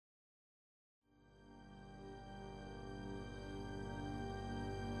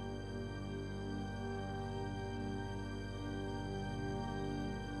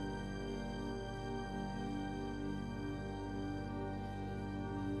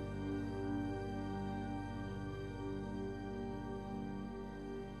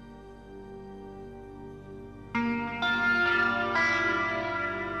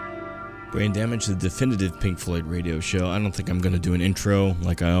Brain Damage, the definitive Pink Floyd radio show. I don't think I'm going to do an intro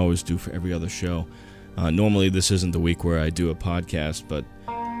like I always do for every other show. Normally this isn't the week where I do a podcast, but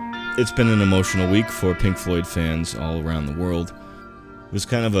it's been an emotional week for Pink Floyd fans all around the world. It was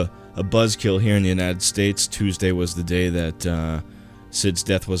kind of a buzzkill here in the United States. Tuesday was the day that Sid's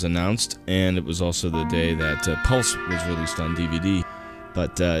death was announced, and it was also the day that Pulse was released on DVD.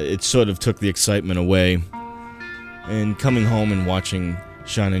 But it sort of took the excitement away, and coming home and watching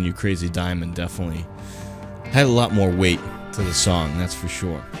Shine On You Crazy Diamond definitely had a lot more weight to the song, that's for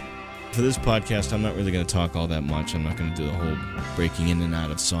sure. For this podcast, I'm not really going to talk all that much. I'm not going to do the whole breaking in and out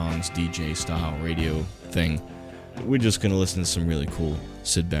of songs, DJ style radio thing. We're just going to listen to some really cool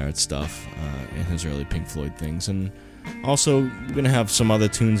Syd Barrett stuff and his early Pink Floyd things. And also, we're going to have some other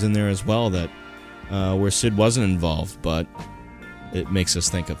tunes in there as well that where Syd wasn't involved, but it makes us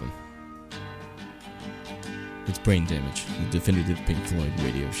think of him. It's Brain Damage, the definitive Pink Floyd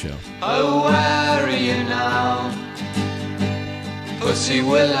radio show. Oh, where are you now? Pussy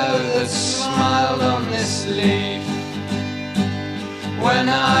willow that smiled on this leaf. When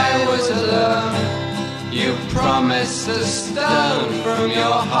I was alone, you promised a stone from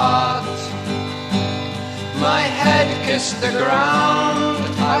your heart. My head kissed the ground,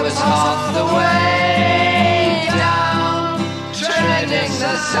 I was half the way down, treading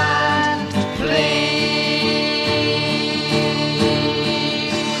the sand, please.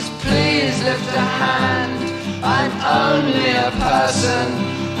 Lift a hand, I'm only a person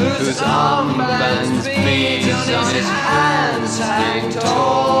whose armbands beads on his hands hang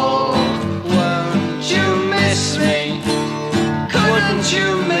tall. Won't you miss me? Couldn't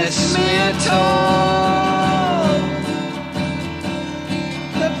you miss me at all?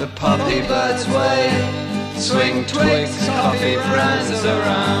 The poppy birds wave, swing twigs, coffee brands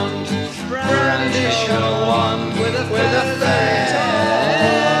around, brandish a wand with a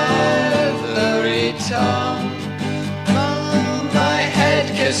tongue. My head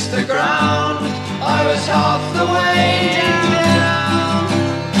kissed the ground, I was half the way down,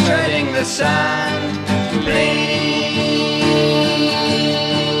 treading the sand.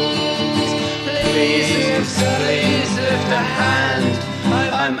 Please lift a hand.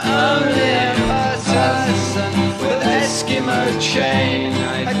 I'm only a person with Eskimo chain.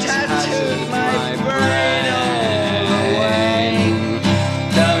 I tattooed my brain away.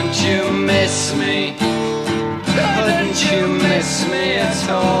 Don't you miss me? Couldn't you miss me at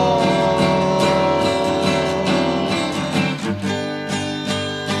all?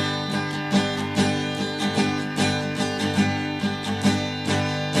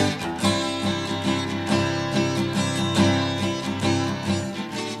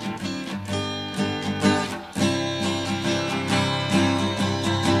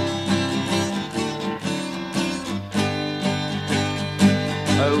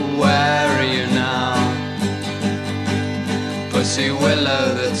 Oh, where are you now? Pussy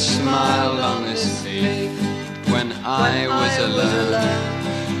willow that smiled on this leaf. When I was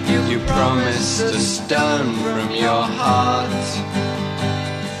alone, you promised a stone from your heart.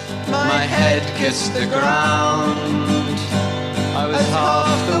 My head kissed the ground, I was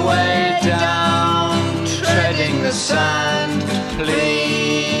half the way down, treading the sand.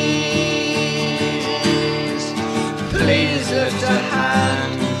 Please lift a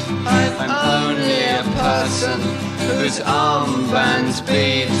hand. I'm only a person whose armbands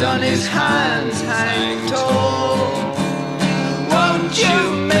beads on his hands hang tall. Won't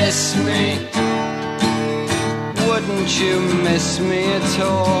you miss me? Wouldn't you miss me at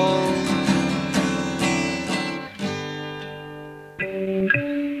all?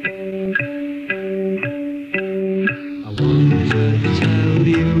 I want to tell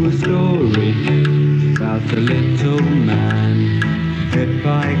you a story about a little man hit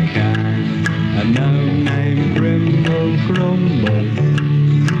by a can, a gnome named Grimble Grumble,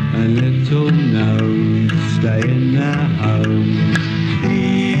 a little gnome stay in their home,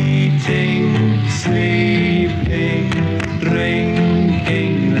 eating, sleeping,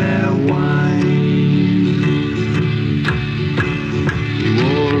 drinking their wine. He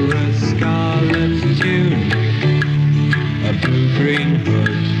wore a scarlet tunic, a blue-green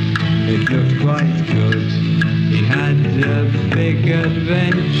hood, it looked quite good. He had a big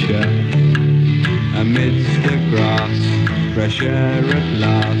adventure amidst the grass, fresh air at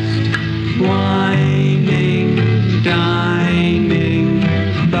last. Whining, dining,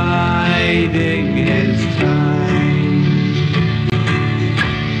 biding his time.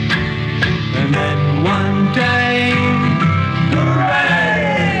 And then one day,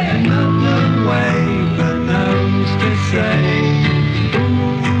 hooray! Another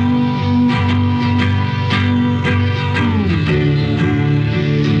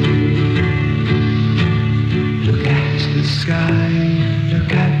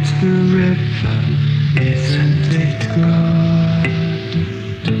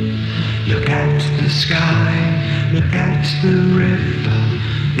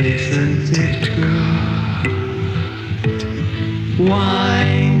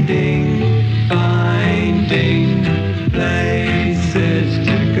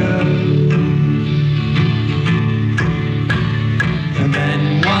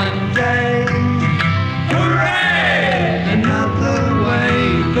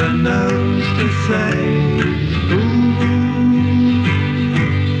say,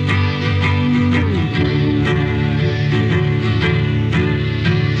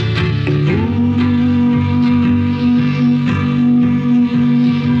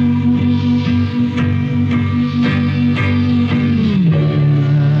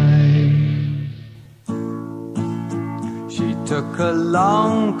 Took a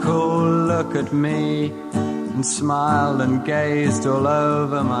long, cool look at me and smiled and gazed all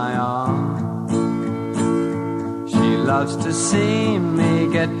over my arm. She loves to see me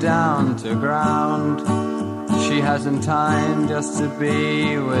get down to ground. She hasn't time just to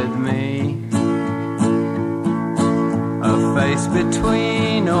be with me. A face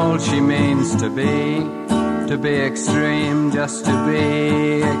between all she means to be extreme, just to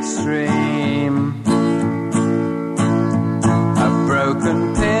be extreme.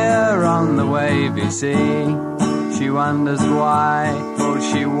 Broken pier on the wavy sea. She wonders why all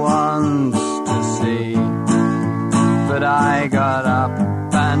she wants to see. But I got up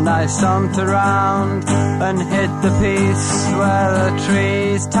and I stomped around and hit the piece where the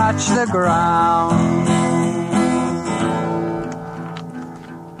trees touch the ground.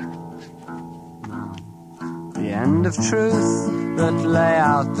 The end of truth that lay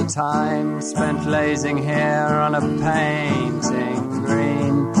out the time spent lazing here on a painting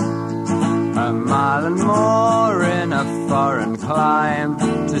green. A mile and more in a foreign clime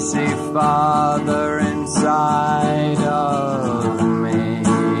to see farther inside of me.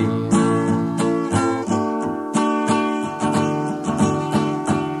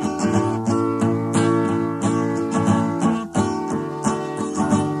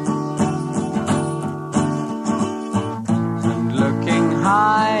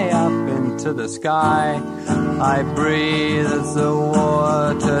 High up into the sky, I breathe as the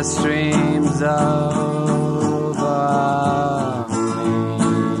water streams over me.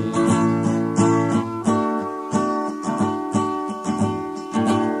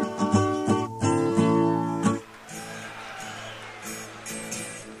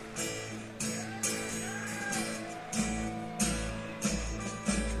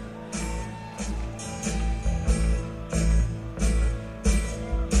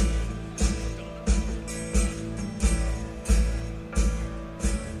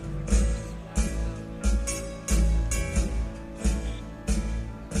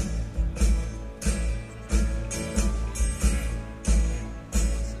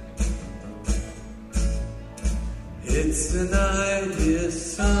 It's an idea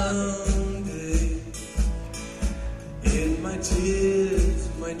someday. In my tears,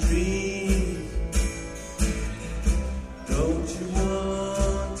 my dreams. Don't you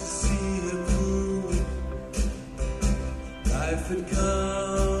want to see the moon? Life that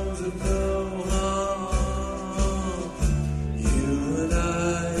comes of no harm. You and I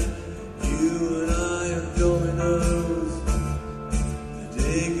are dominoes. The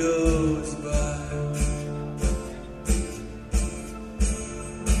day goes by.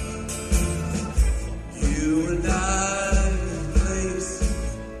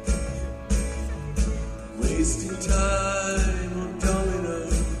 Wasting time on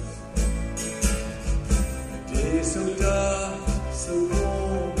dominoes. A day so dark, so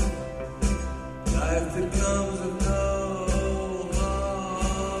warm. Life that comes of no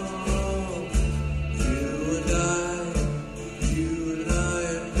harm. You and I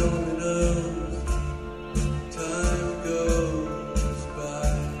are dominoes. Time goes by.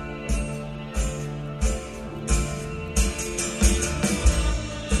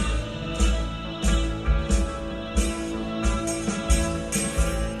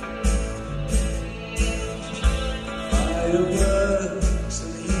 Fireworks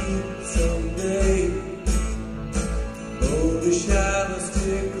and heat someday. Oh, the shadows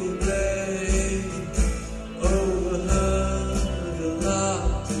tickle gray. Overheard a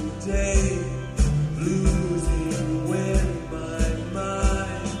lot today. Losing when my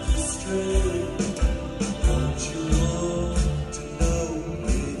mind's astray. Don't you want to know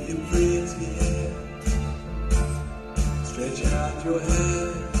with your pretty hair? Stretch out your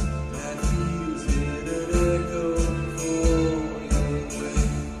hand. That feels in an echo.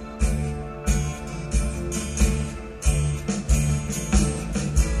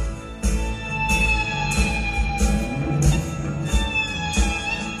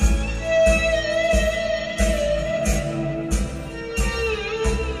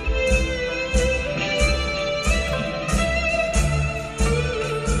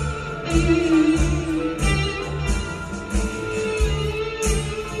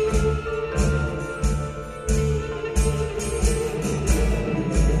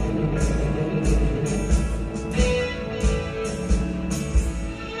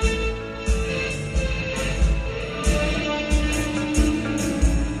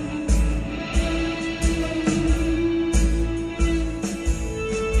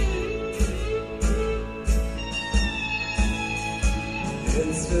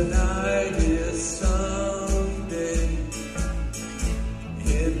 It's an idea someday.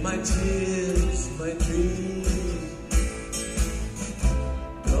 In my tears, my dreams.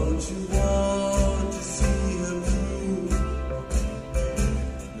 Don't you want to see her through?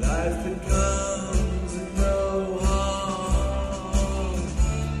 Life that comes in no harm.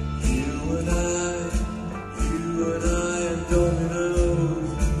 You and I, and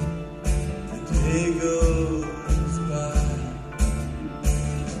dominoes. The day goes by.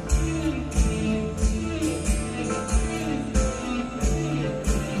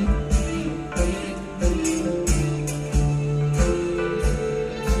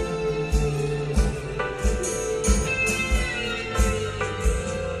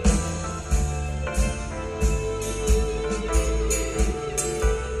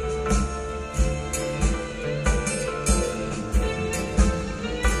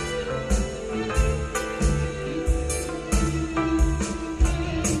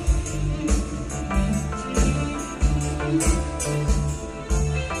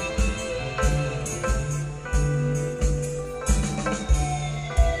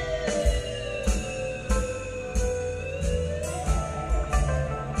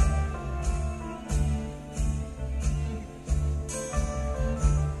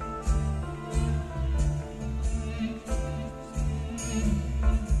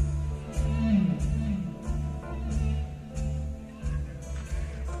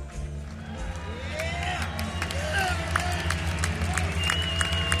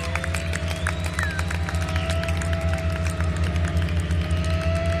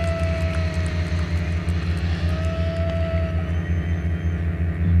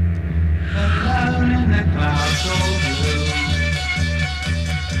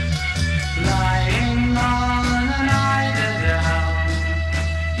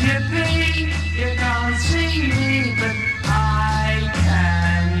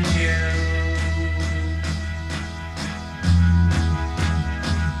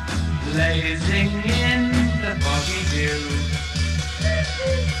 Blazing in the foggy dew,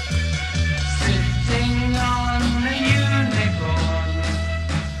 sitting on a unicorn.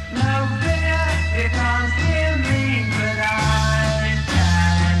 No fear, you can't steal me, but I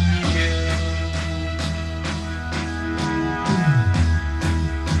can you.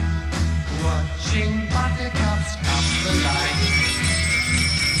 Watching buttercups come the light,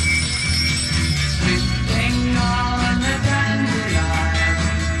 sitting on a dandelion.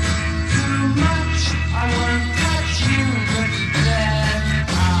 I won't touch you, but then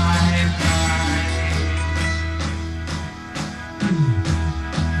I fly,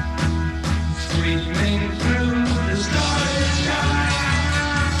 streaming through the starry sky,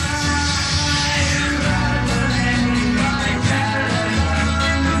 rattling my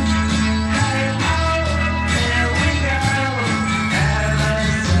telephone. Hey ho, here we go, ever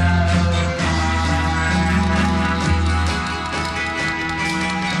so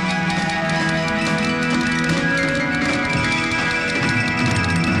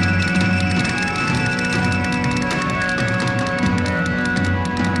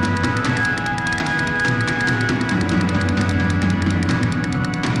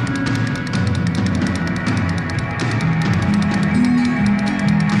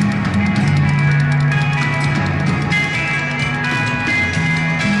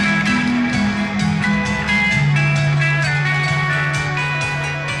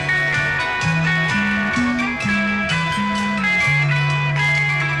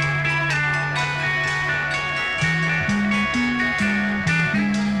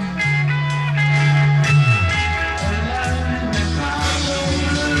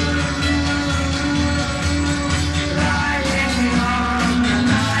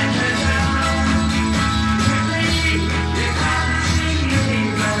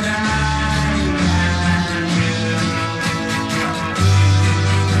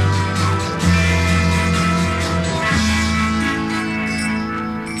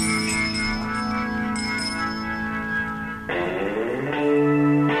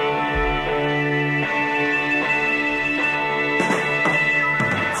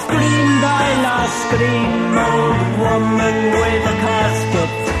scream, old woman with a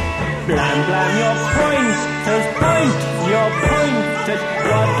casket. Blam, blam, your pointers, point your pointers.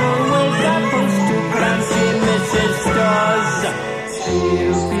 Waddle with apples to fancy Mrs. Stars.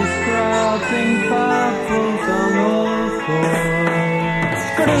 She'll be scrubbing bubbles on all fours.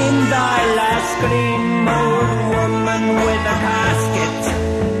 Scream, thy last scream, old woman with a casket.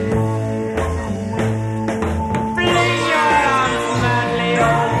 Fling your arms, manly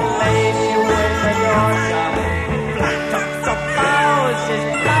old lady with a Yorkshire. Flat tops of houses,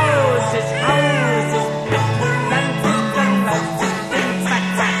 houses, houses. And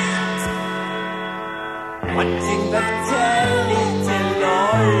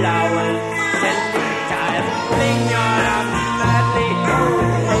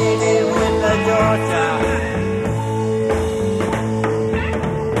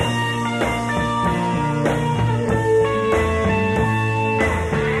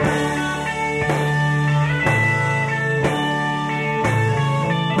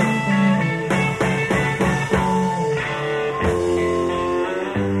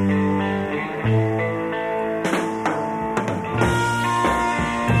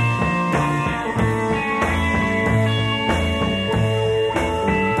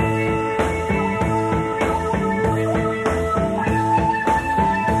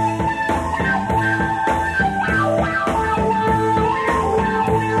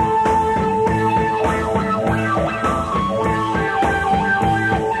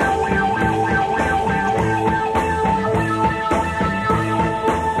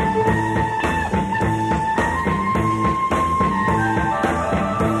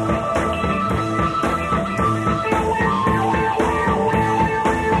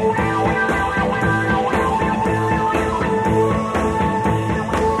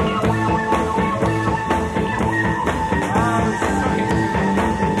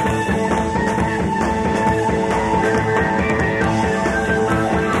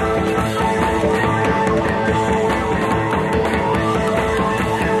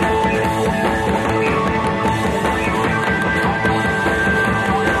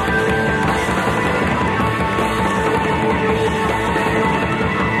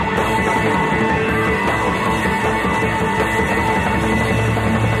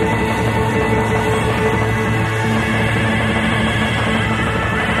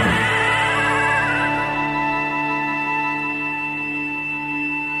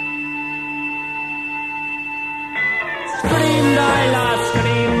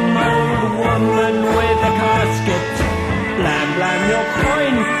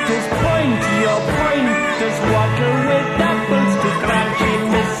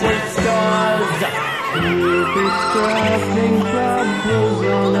was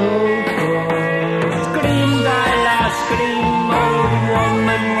on all fours. Scream, Delilah, scream, old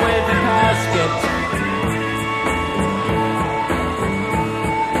woman with a casket.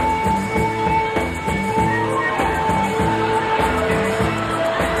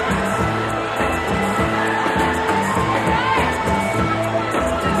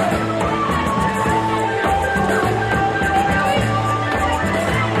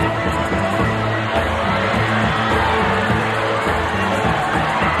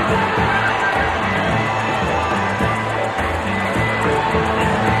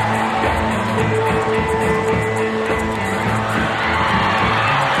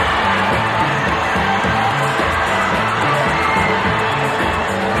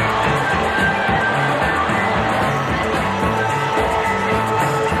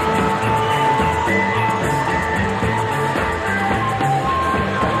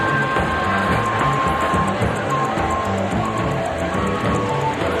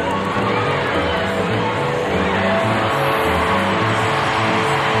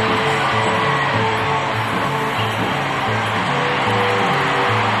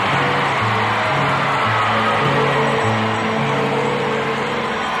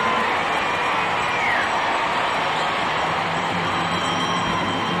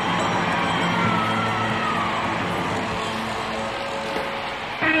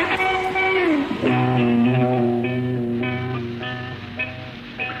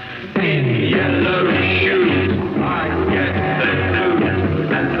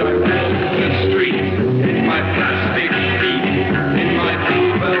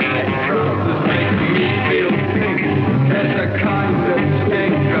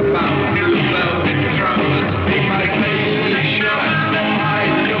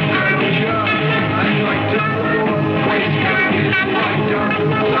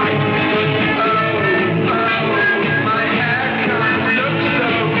 My haircut looks so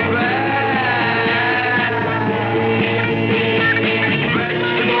bad.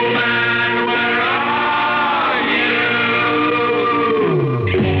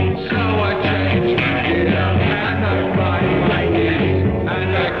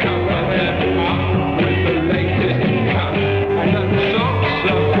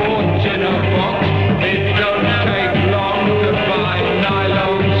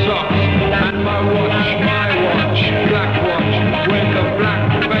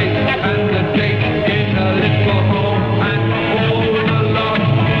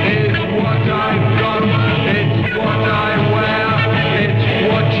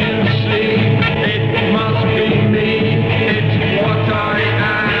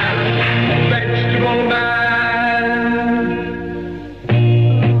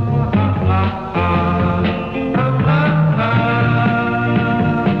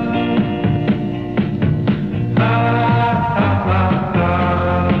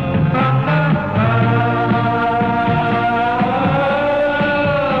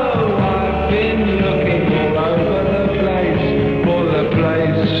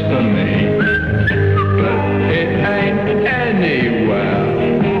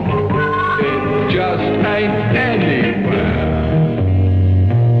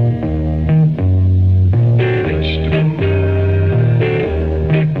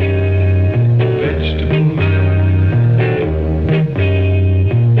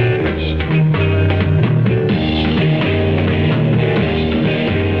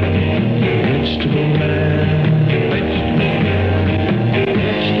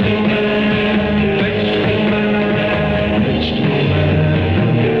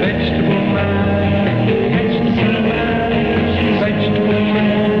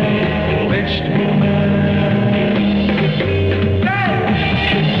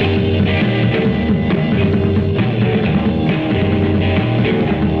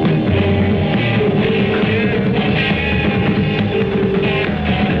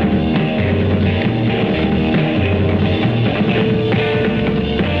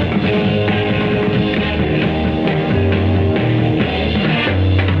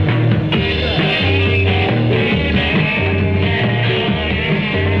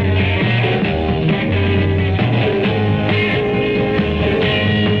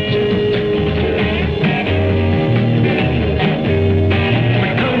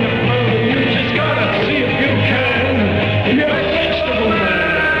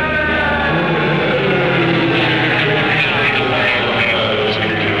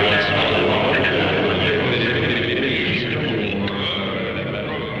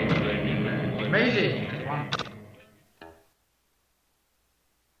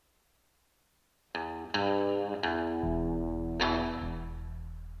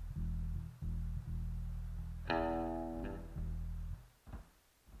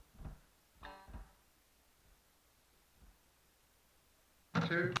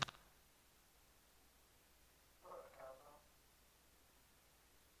 to?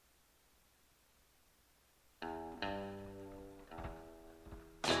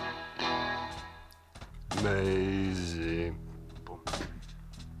 Maisie.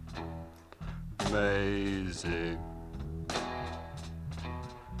 Maisie.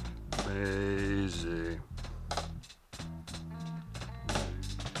 Maisie.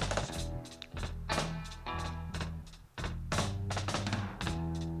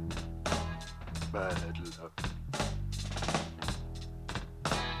 Bad luck.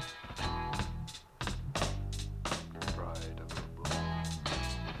 Pride of a bull.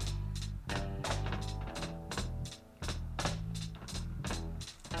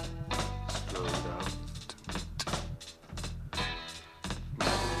 Strode out to meet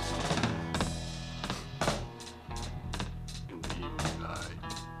in the evening light.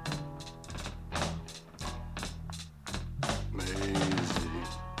 Maisie.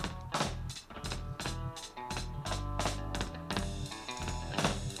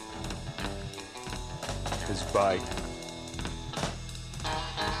 His bike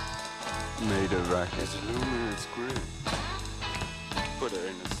made a racket. His luminous grin put her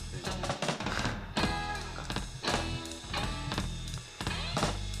in a spin.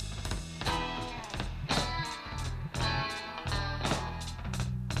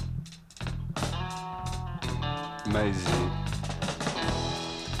 Maisie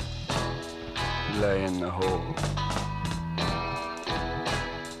lay in the hall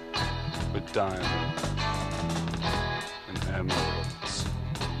with diamonds and emeralds.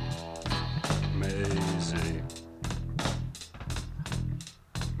 Maisie,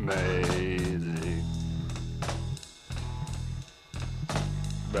 Maisie.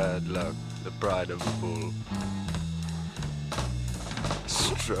 Bad luck, the pride of a bull,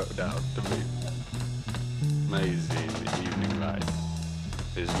 strode out to meet Maisie in the evening light.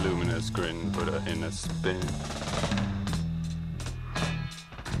 His luminous grin put her in a spin.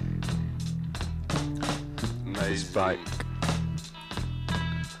 Maisie's bike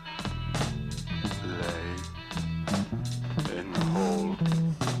lay in the hall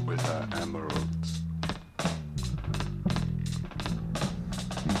with her emeralds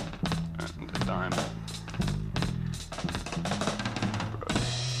and the diamond.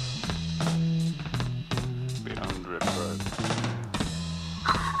 Beyond reproach.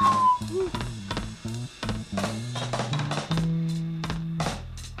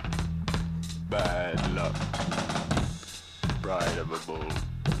 Bad luck. Bride of a bull.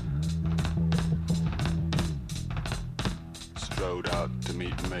 Strode out to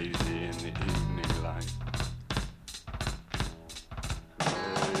meet Maisie in the evening light.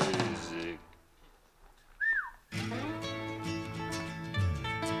 Maisie.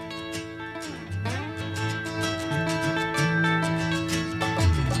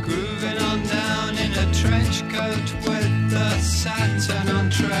 Grooving on down in a trench coat with the Saturn on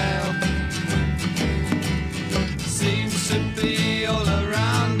trail. Seems to be all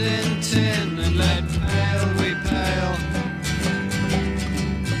around in tin and lead pale we pale.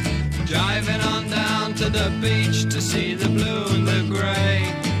 Driving on down to the beach to see the blue and the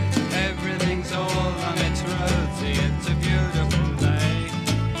grey. Everything's all on its rosy, it's a beautiful day.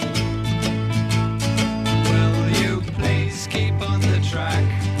 Will you please keep on the track?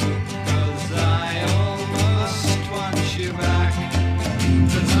 'Cause I almost want you back.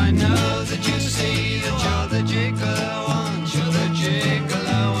 'Cause I know that you see that you're the gigolo I want, you're the gigolo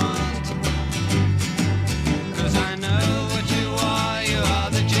I want. 'Cause I know what you are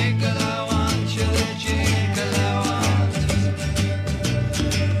the gigolo I want, you're the gigolo I want.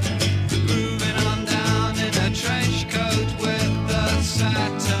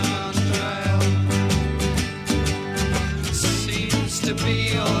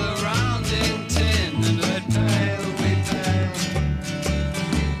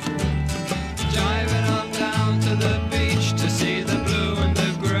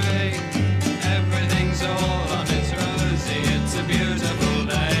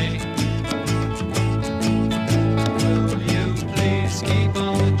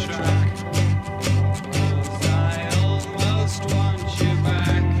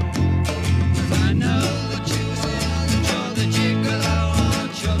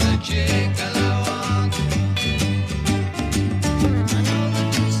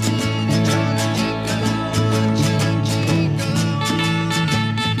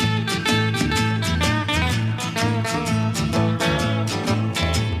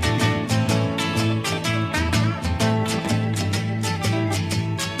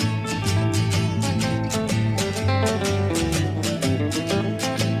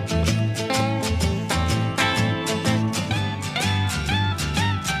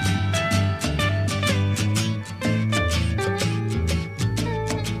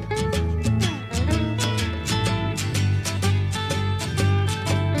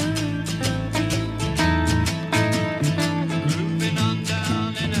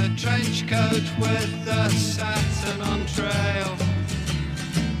 out with the Saturn on trail.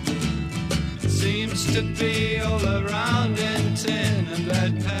 Seems to be all around in tin and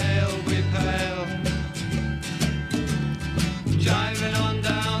lead pale, we pale. Driving on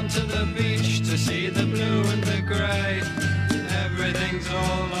down to the beach to see the blue and the grey. Everything's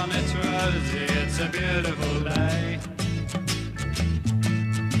all on its rosy, it's a beautiful day.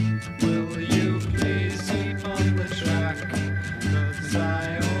 Will you please keep on the track? 'Cause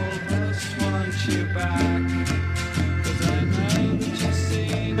I almost want you back. 'Cause I know that you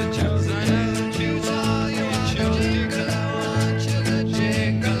see the chose, I know that you are, you chose the gigolo one, you're the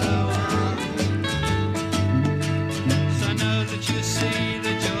gigolo one. So I know that you see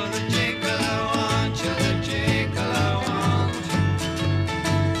that you're the gigolo one, you're the gigolo one.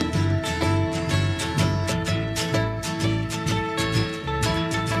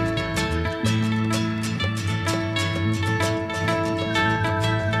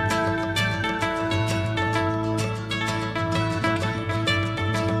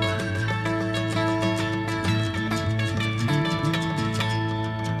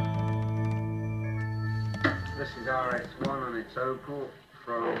 This is RX1 on its Opal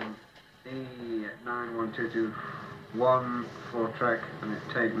from E91221 4-track and it's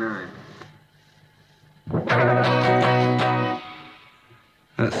take 9.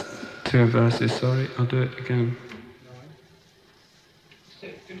 That's 2 verses, sorry, I'll do it again.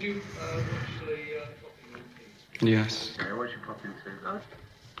 Could you actually copy one, please? Yes. Okay, what should pop into?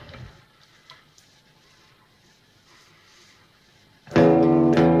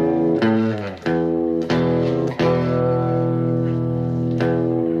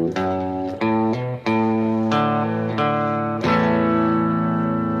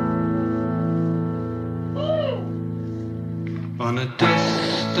 On a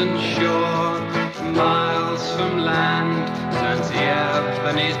distant shore, miles from land, stands the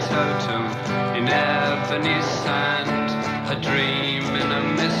ebony totem in ebony sand, a dream in a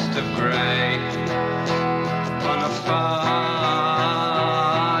mist of grey. On a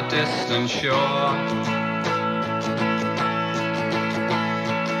far distant shore,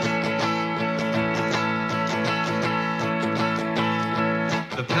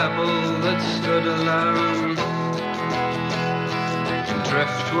 the pebble that stood alone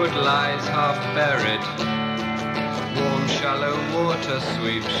driftwood lies half buried, warm shallow water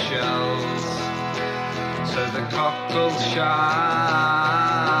sweeps shells, so the cockles shine.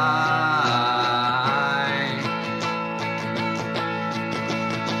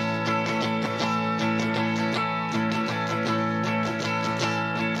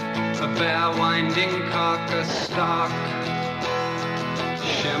 A bare winding carcass stalk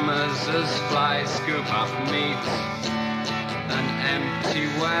shimmers as flies scoop up meat. An empty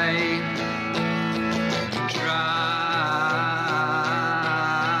way, dry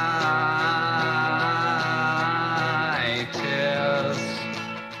tears.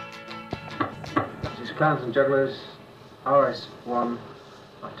 This is Clowns and Jugglers, RS1,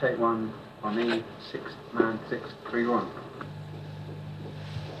 I take 1 on E69631.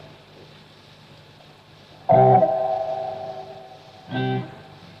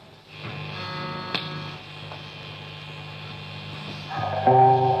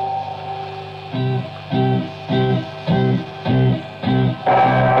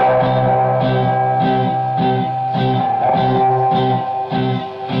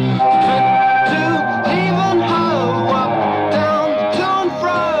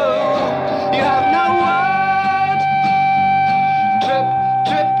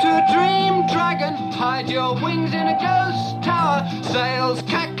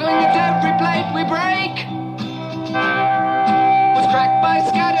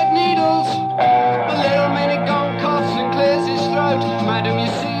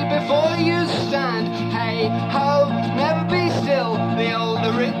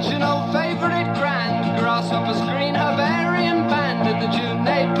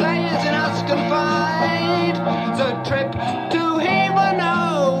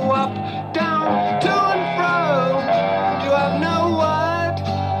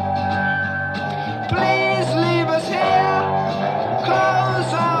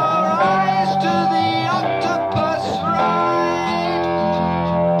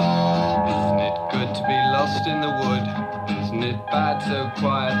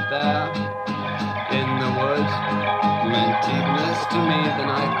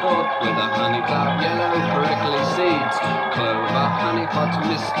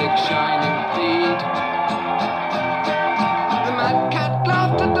 Mystic shining feed. The mad cat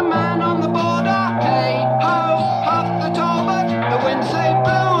laughed at the man on the border. Hey ho, half the torment. The wind say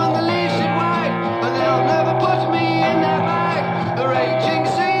blow and the leaves it wag, but they'll never put me in their bag. The raging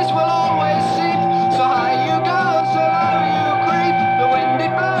seas will always